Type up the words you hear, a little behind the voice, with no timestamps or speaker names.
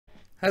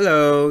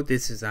Hello,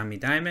 this is Ami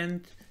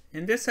Diamond.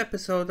 In this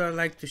episode, I'd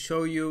like to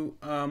show you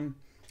a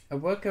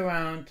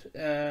workaround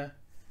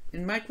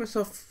in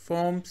Microsoft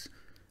Forms.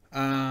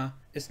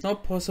 It's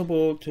not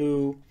possible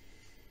to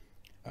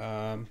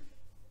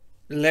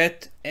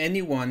let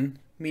anyone,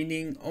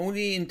 meaning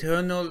only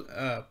internal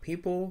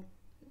people,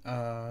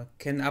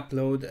 can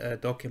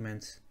upload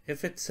documents.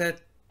 If it's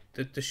set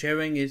that the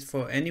sharing is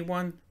for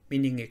anyone,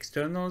 meaning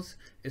externals,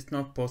 it's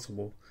not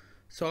possible.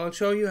 So I'll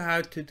show you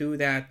how to do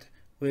that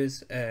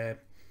with a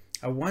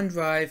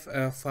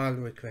OneDrive file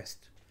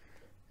request.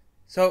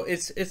 So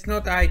it's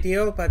not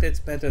ideal, but it's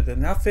better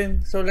than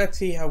nothing. So let's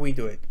see how we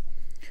do it.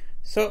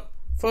 So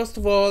first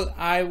of all,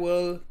 I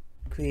will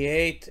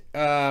create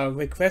a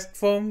request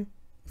form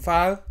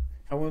file.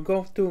 I will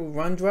go to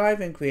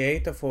OneDrive and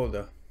create a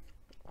folder.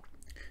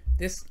 In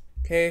this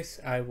case,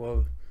 I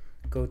will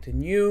go to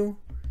New,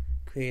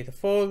 create a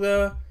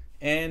folder,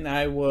 and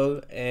I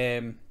will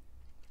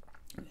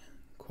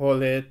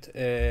call it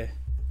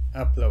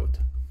Upload.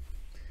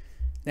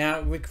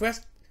 Now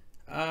request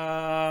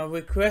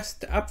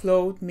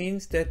upload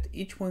means that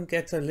each one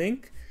gets a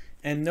link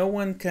and no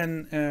one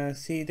can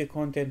see the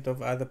content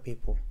of other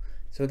people.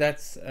 So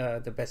that's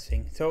the best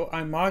thing. So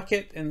I mark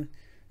it and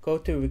go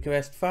to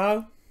request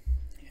file,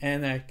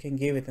 and I can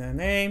give it a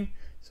name.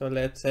 So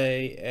let's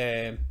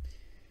say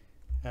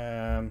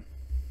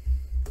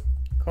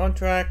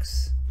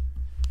contracts,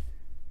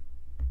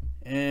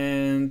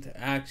 and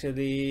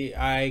actually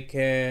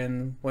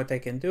what I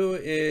can do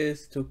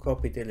is to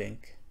copy the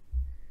link.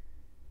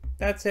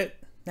 That's it.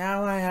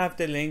 Now I have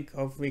the link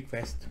of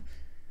request.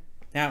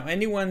 Now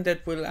anyone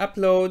that will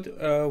upload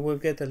will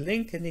get a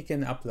link and he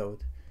can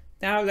upload.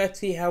 Now let's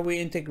see how we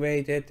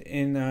integrate it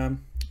in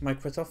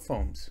Microsoft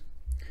Forms.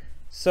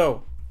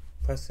 So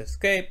press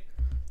escape,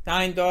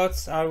 9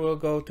 dots, I will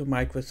go to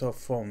Microsoft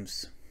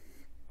Forms.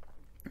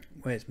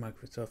 Where's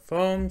Microsoft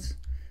Forms?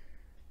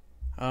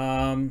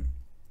 I'll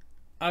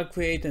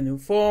create a new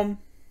form.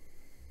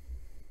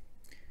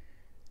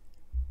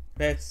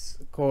 Let's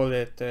call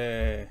it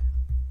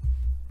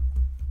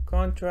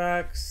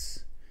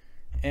contracts,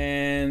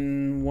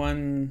 and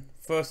one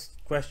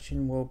first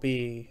question will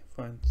be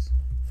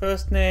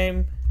first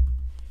name.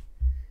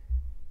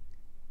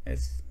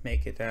 Let's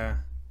make it a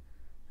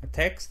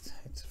text.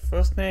 It's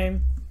first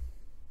name,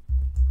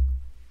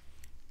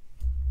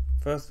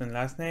 first and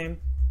last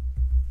name,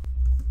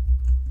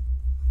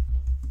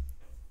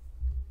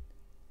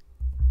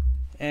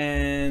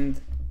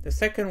 and the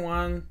second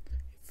one,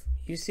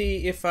 you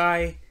see, if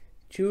I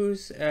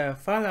choose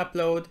file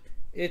upload,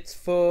 it's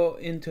for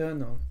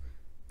internal.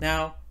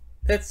 Now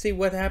let's see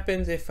what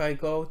happens if I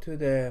go to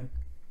the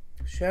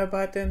share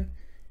button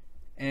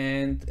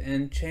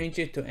and change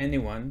it to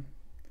anyone.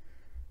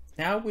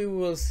 Now we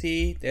will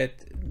see that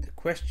the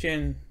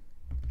question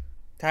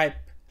type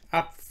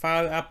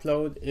file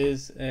upload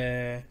is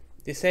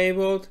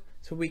disabled,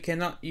 so we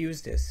cannot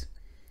use this.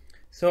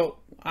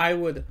 So I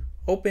would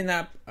open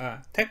up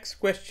a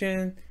text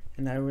question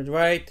and I would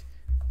write,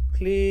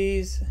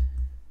 please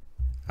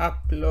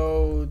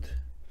upload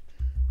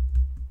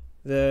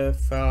the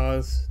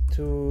files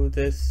to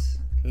this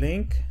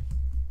link.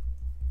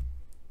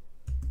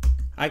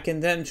 I can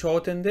then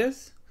shorten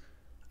this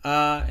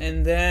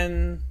and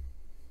then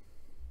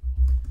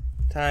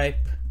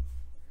type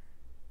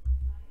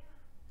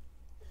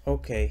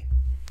OK.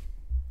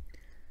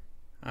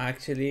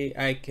 Actually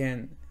I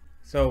can,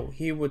 so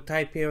he would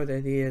type here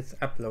that he has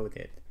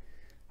uploaded.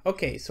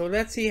 Okay, so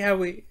let's see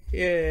how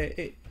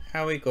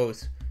it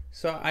goes.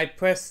 So I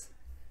press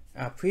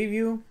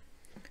preview.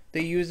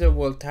 The user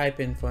will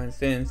type in, for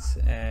instance,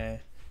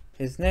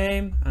 his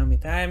name, Ami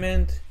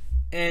Diamond,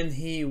 and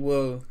he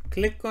will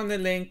click on the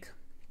link,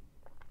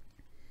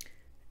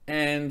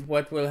 and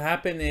what will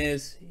happen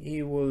is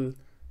he will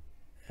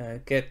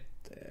get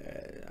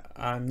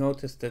a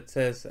notice that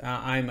says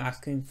I'm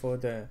asking for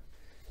the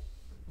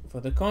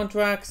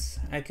contracts.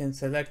 I can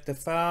select the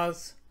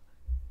files.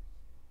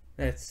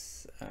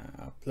 Let's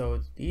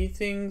upload these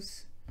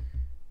things,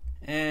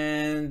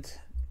 and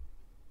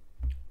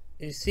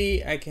you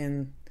see I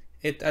can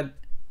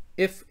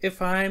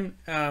if I'm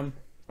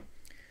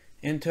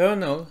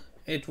internal,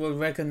 it will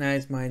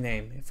recognize my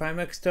name. If I'm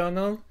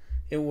external,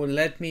 it will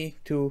let me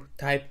to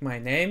type my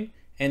name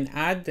and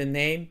add the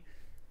name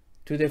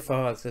to the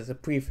files as a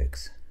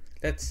prefix.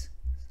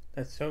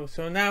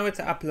 So now it's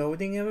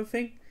uploading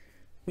everything.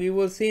 We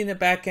will see in the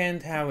back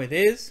end how it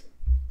is.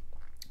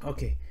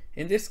 Okay,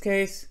 in this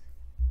case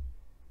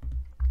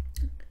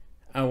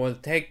I will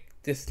take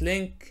this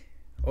link,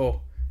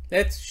 or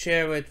let's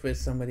share it with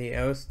somebody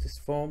else, this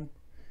form.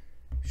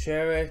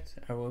 Share it.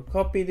 I will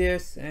copy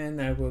this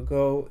and I will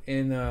go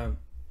in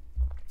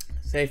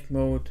safe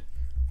mode.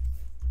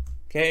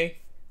 Okay,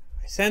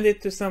 I send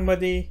it to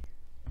somebody.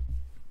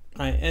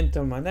 I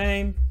enter my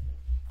name.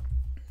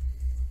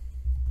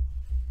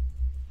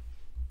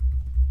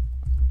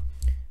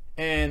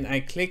 And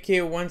I click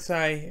here. Once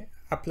I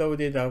upload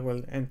it, I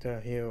will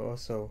enter here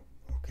also.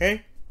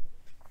 Okay.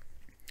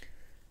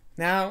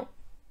 Now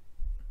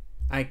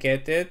I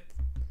get it.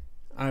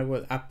 I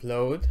will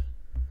upload.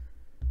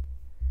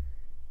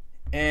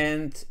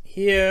 And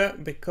here,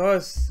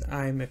 because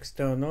I'm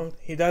external,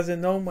 he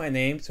doesn't know my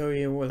name, so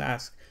he will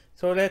ask.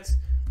 So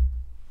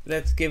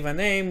let's give a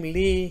name,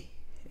 Lee,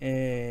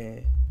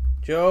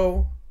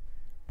 Joe.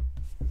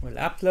 We'll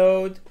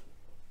upload.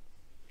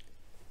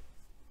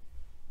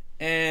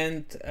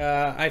 And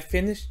I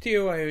finished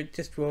here. I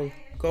just will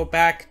go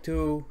back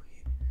to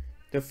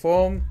the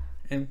form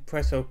and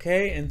press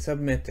OK and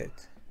submit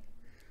it.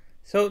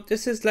 So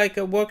this is like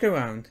a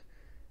workaround.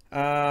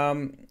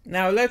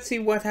 Now let's see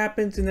what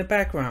happens in the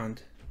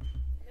background.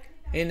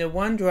 In the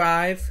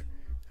OneDrive,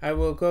 I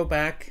will go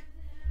back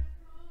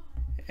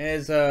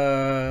as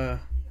a,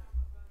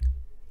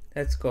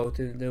 let's go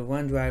to the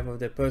OneDrive of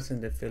the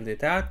person that filled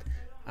it out.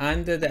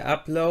 Under the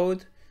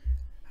upload,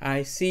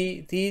 I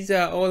see these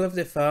are all of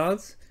the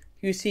files.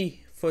 You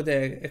see, for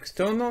the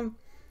external,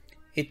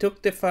 it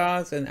took the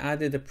files and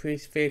added a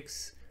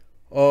prefix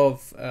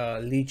of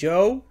Lee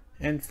Joe,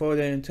 and for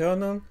the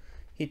internal,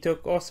 he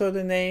took also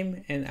the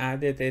name and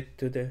added it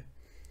to the.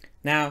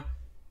 Now,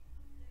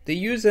 the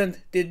user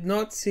did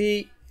not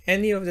see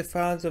any of the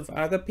files of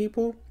other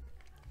people,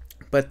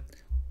 but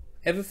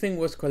everything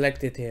was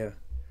collected here.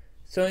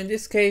 So in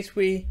this case,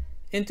 we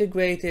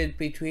integrated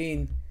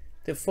between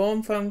the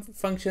form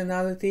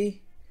functionality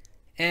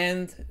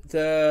and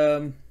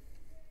the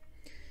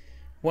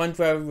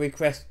OneDrive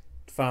request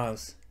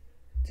files,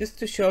 just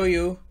to show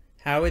you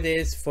how it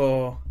is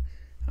for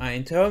our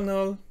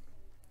internal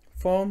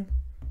form.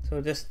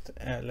 So just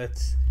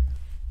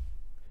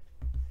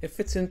if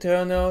it's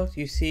internal,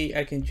 you see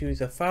I can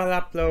choose a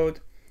file upload.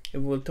 It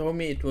will tell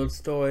me it will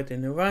store it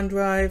in the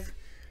OneDrive.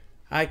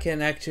 I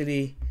can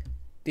actually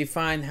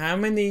define how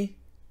many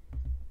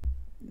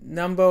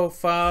number of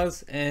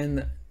files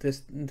and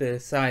the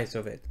size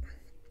of it.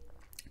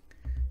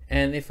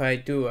 And if I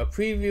do a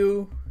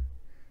preview,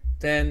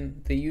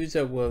 then the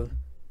user will,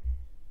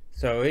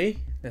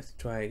 let's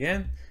try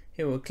again.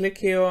 He will click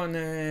here on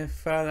a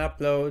file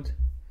upload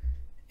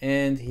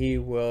and he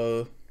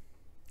will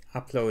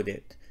upload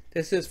it.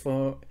 This is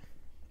for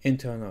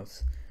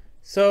internals.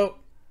 So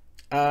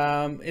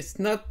it's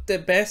not the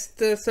best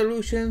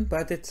solution,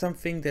 but it's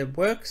something that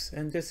works,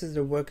 and this is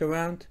the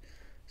workaround.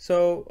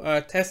 So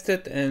test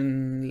it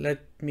and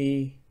let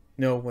me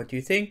know what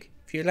you think.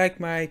 If you like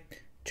my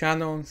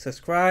channel,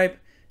 subscribe,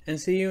 and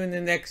see you in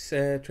the next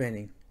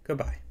training.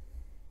 Goodbye.